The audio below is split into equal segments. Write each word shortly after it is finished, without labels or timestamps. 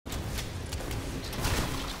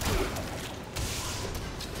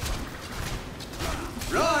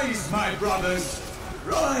Rise, my brothers!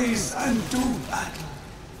 Rise and do battle!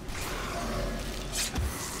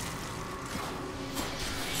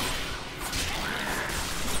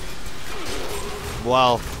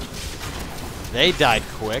 Well, they died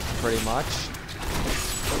quick, pretty much.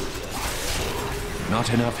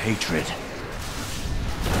 Not enough hatred.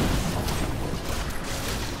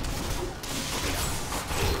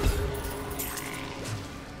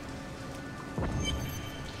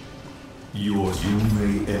 You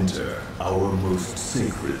may enter our most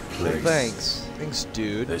sacred place. Thanks. Thanks,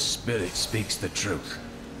 dude. The spirit speaks the truth.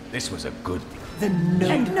 This was a good...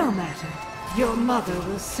 And no matter. Your mother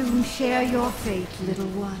will soon share your fate, little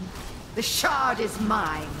one. The shard is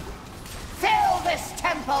mine. Fill this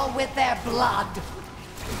temple with their blood.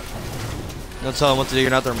 Don't tell them what to do, you're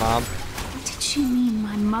not their mom. Did she mean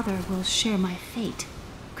my mother will share my fate?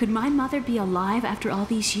 Could my mother be alive after all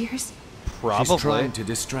these years? Probably. She's trying to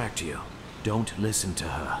distract you. Don't listen to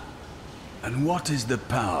her. And what is the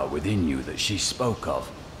power within you that she spoke of?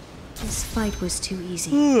 This fight was too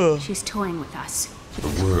easy. She's toying with us.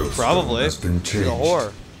 The world Probably. has been She's a changed.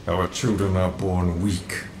 whore. Our children are born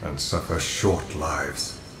weak and suffer short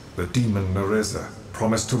lives. The demon Nereza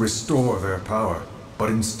promised to restore their power, but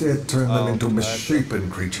instead turned them into misshapen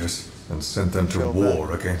creatures and sent them to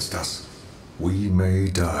war against us. We may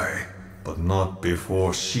die, but not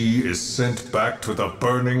before she is sent back to the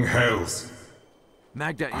burning hells.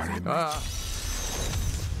 Magda is...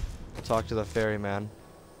 Talk to the ferryman.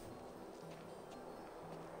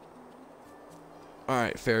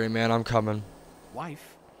 Alright, ferryman, I'm coming.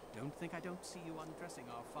 Wife, I don't see you undressing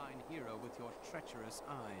our fine hero with your treacherous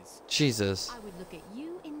eyes. Jesus. I would look at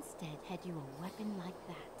you instead had you a weapon like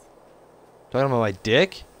that. Talking about my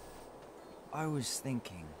dick? I was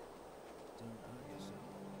thinking.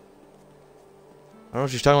 I don't know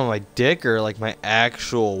if she's talking about my dick or like my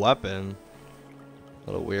actual weapon. A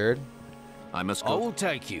little weird. I must go. I will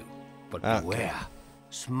take you, but beware.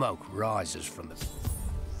 Smoke rises from the...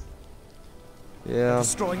 Yeah.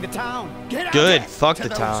 Destroying the town. Get out Good. there Fuck to the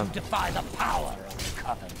those town. Who defy the power of the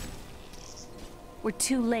coven. We're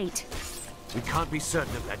too late. We can't be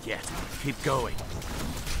certain of that yet. Keep going.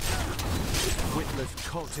 Witless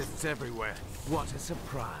cultists everywhere. What a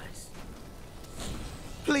surprise.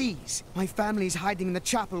 Please! My family's hiding in the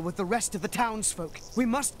chapel with the rest of the townsfolk. We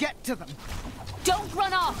must get to them. Don't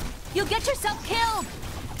run off! You'll get yourself killed!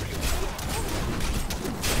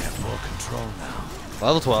 We have more control now.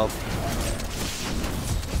 Level 12.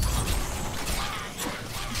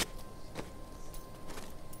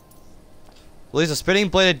 Release a spitting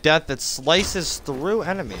blade of death that slices through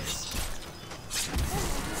enemies.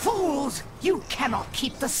 Fools! You cannot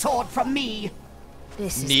keep the sword from me!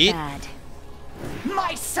 This is Neat. bad.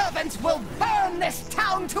 My servants will burn this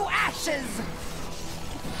town to ashes!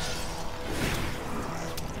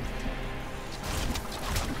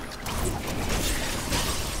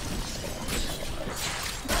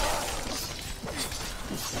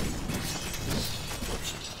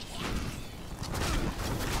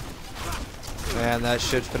 And that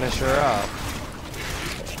should finish her up.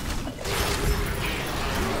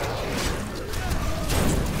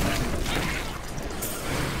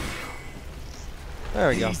 There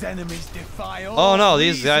we go. These enemies defy all Oh no,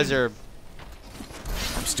 these reason. guys are...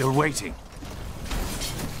 I'm still waiting.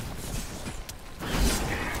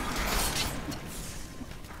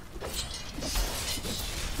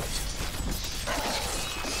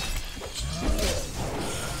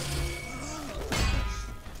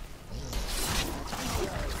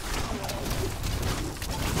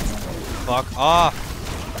 Fuck off.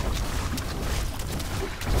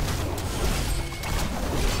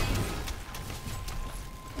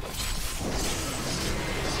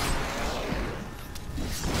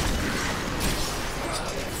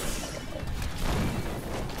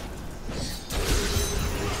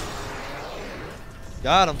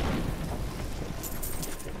 Got him.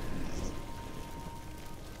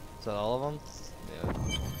 Is that all of them?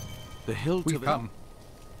 Yeah. The hill to the... I'm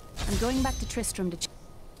going back to Tristram to...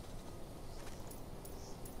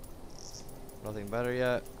 Nothing better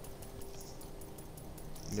yet.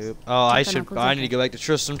 Nope. Oh, I need to go back to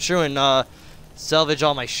Tristram True and salvage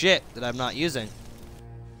all my shit that I'm not using.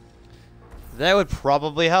 That would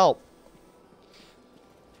probably help.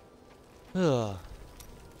 Ugh.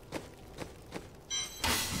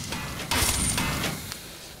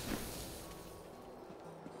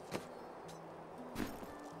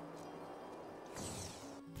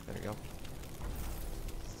 There we go.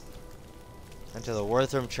 Into the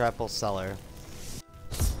Wortham Chapel cellar.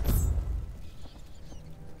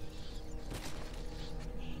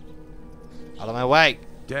 Out of my way!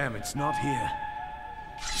 Damn, it's not here.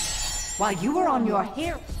 While you were on your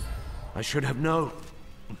hero... I should have known.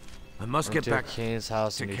 I must get back Kane's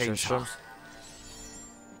house to in Kane's Nutrition. house.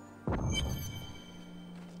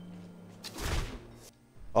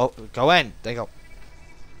 Oh, go in. There you go.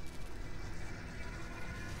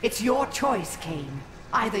 It's your choice, Kane.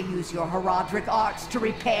 Either use your Herodric arts to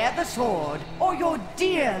repair the sword, or your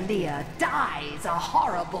dear Leah dies a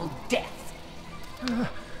horrible death.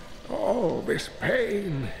 All this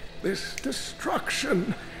pain, this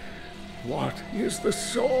destruction. What is the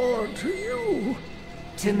sword to you?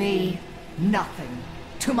 To me, nothing.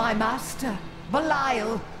 To my master,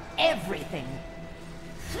 Belial, everything.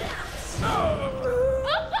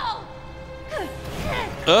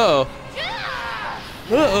 Uh-oh.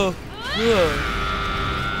 Uh-oh.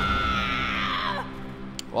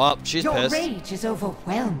 Well, she's Your pissed. rage is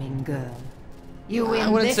overwhelming, girl. You win I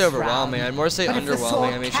wouldn't this say overwhelming. round, I'd more say but if the underwhelming.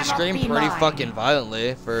 sword I mean, she cannot screamed be pretty mine, fucking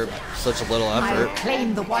violently for such a little I'll effort.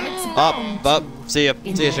 claim the one it's bound Up. to. See ya.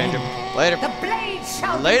 In See ya, the stranger. end, Later. The blade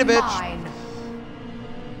shall Later, be bitch. mine.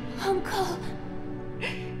 Uncle,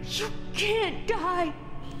 you can't die.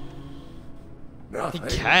 He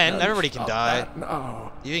can. Everybody can die.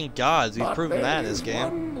 Now. Even gods. We've But proven there that in this is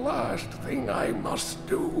game. one last thing I must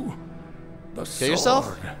do. The Kill yourself?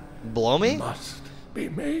 sword Blow me? must be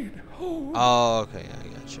made whole. Oh, okay. I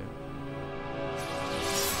got you.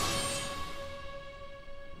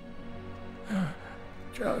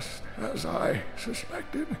 Just as I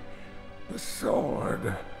suspected, the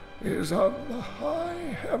sword is of the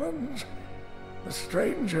high heavens. The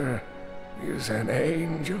stranger is an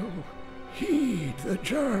angel. Heed the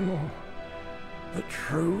journal. The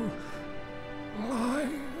truth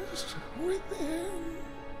lies within.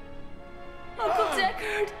 Uncle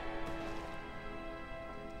Deckard.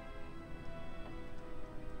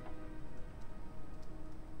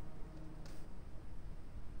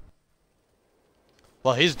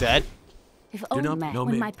 Well, he's dead. If Do only not know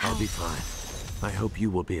when me. my I'll be power. fine. I hope you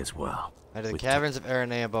will be as well. Out of the With caverns of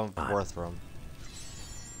Aranea above Fine. Worthram.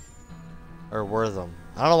 Or Wortham.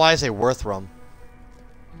 I don't know why I say Worthram.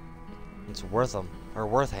 It's Wortham. Or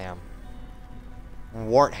Wortham.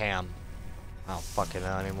 Wartham. I don't fucking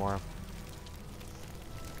know anymore.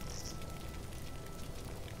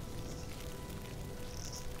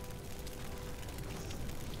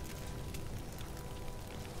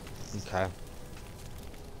 Okay.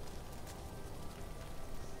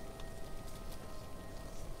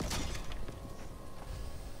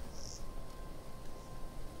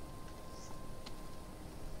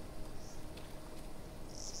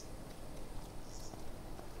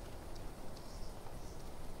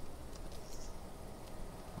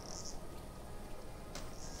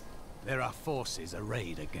 There are forces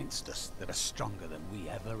arrayed against us that are stronger than we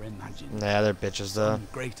ever imagined. Nah, they're bitches though. Some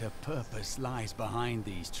greater purpose lies behind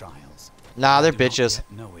these trials. Nah, they're I do not bitches.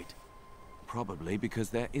 yet know it. Probably because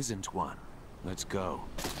there isn't one. Let's go.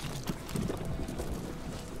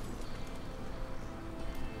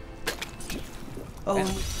 Oh.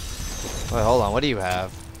 Wait, hold on. What do you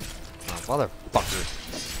have? Oh, motherfucker.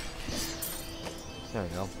 There we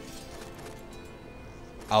go.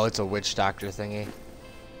 Oh, it's a witch doctor thingy.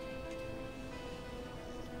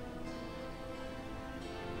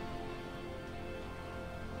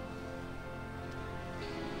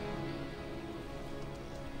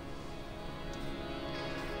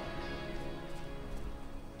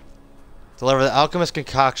 Deliver the alchemist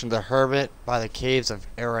concoction to the hermit by the caves of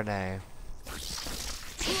Aranea.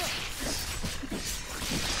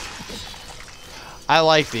 I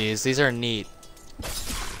like these. These are neat.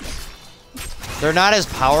 They're not as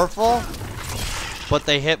powerful, but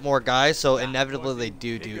they hit more guys, so inevitably they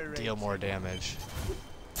do deal more damage.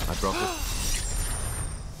 I broke it.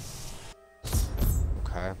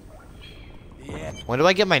 Okay. When do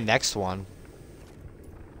I get my next one?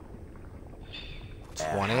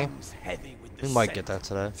 20? We might get that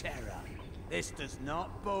today. This does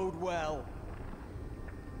not bode well.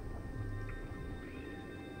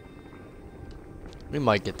 We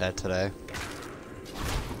might get that today.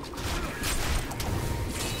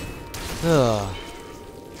 Ugh.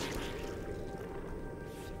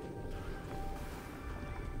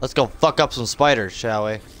 Let's go fuck up some spiders, shall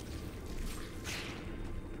we?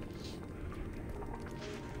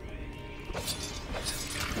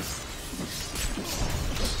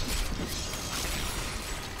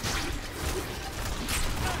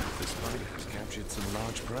 This fight has captured some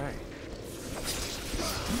large prey.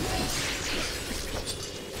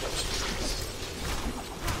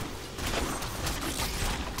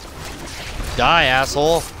 Die,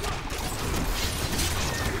 asshole.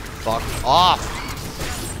 Fuck off.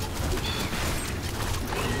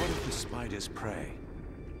 What if the spiders prey?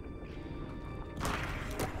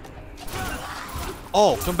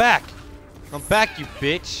 Oh, come back. I'm back, you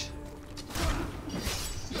bitch.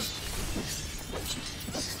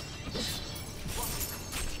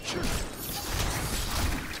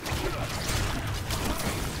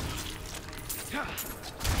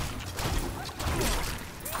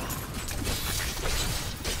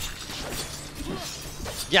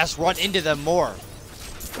 Yes, run into them more.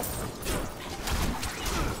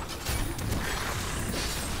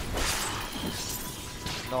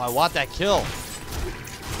 No, I want that kill.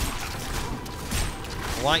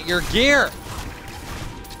 I want your gear.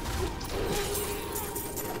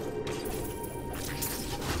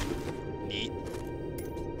 Neat.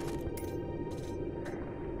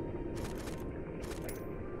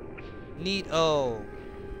 Neat-o.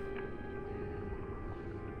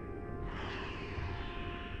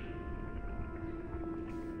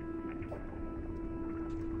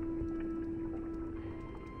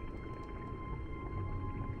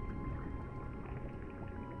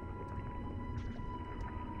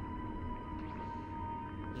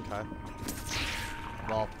 Okay.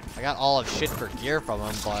 Well, I got all of shit for gear from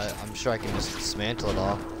him, but I'm sure I can just dismantle it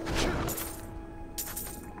all.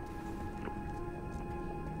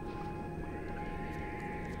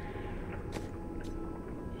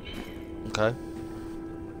 Okay.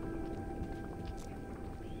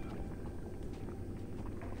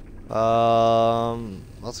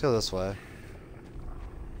 Let's go this way.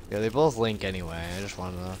 Yeah, they both link anyway. I just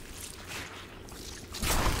wanted to.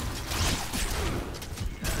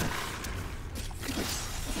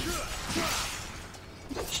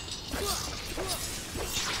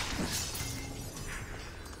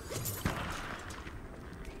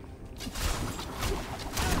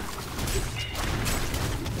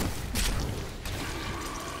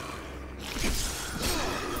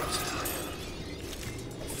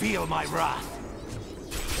 Feel my wrath.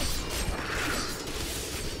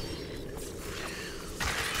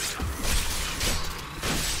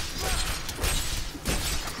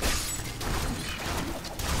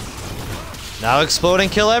 Now explode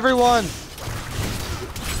and kill everyone!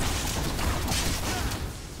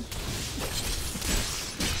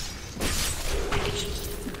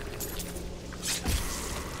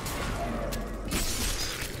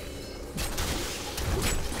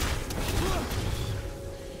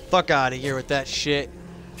 Fuck out of here with that shit.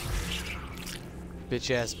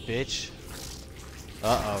 Bitch ass bitch.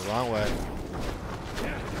 Uh-oh, wrong way.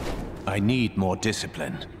 I need more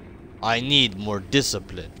discipline. I need more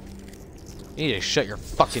discipline. You need to shut your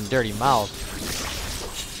fucking dirty mouth.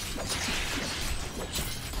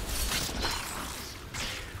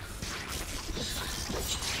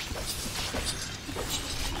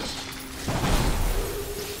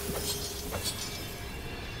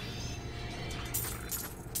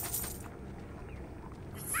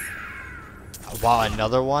 Wow,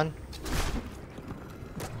 another one?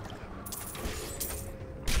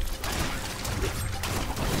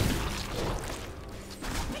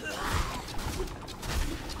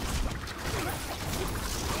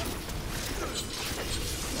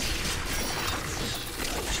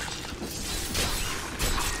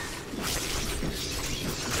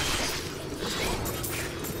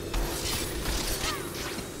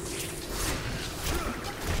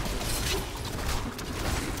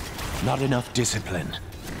 Not enough discipline.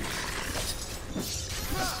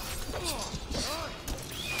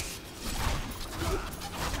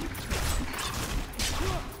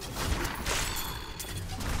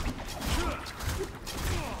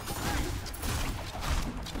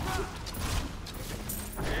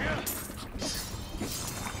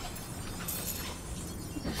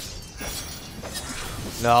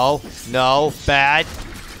 No, no, bad.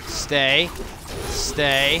 Stay.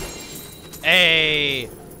 Stay. Hey!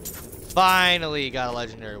 Finally got a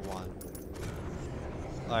legendary one.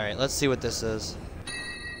 Alright, let's see what this is.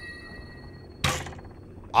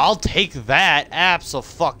 I'll take that.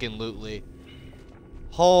 Abso-fucking-lutely.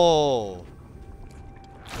 Oh.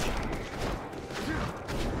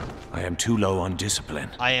 I am too low on discipline.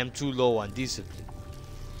 I am too low on discipline.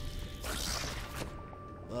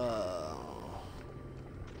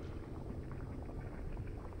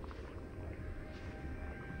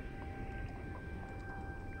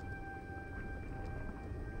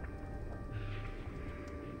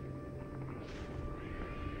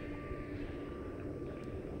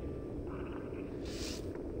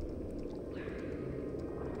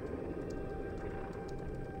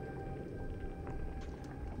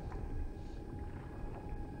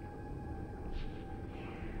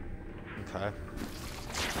 Okay.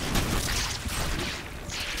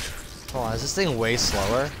 Hold on, is this thing way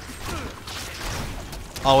slower?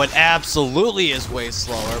 Oh, it absolutely is way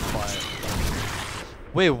slower, but...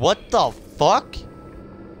 Wait, what the fuck?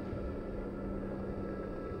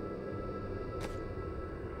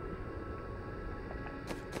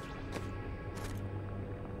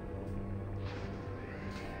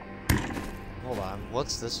 hold on.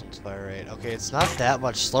 What's this one's fire rate? Okay, it's not that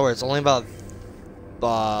much slower. It's only about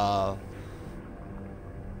well,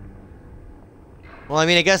 I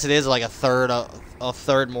mean, I guess it is like a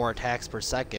third more attacks per second.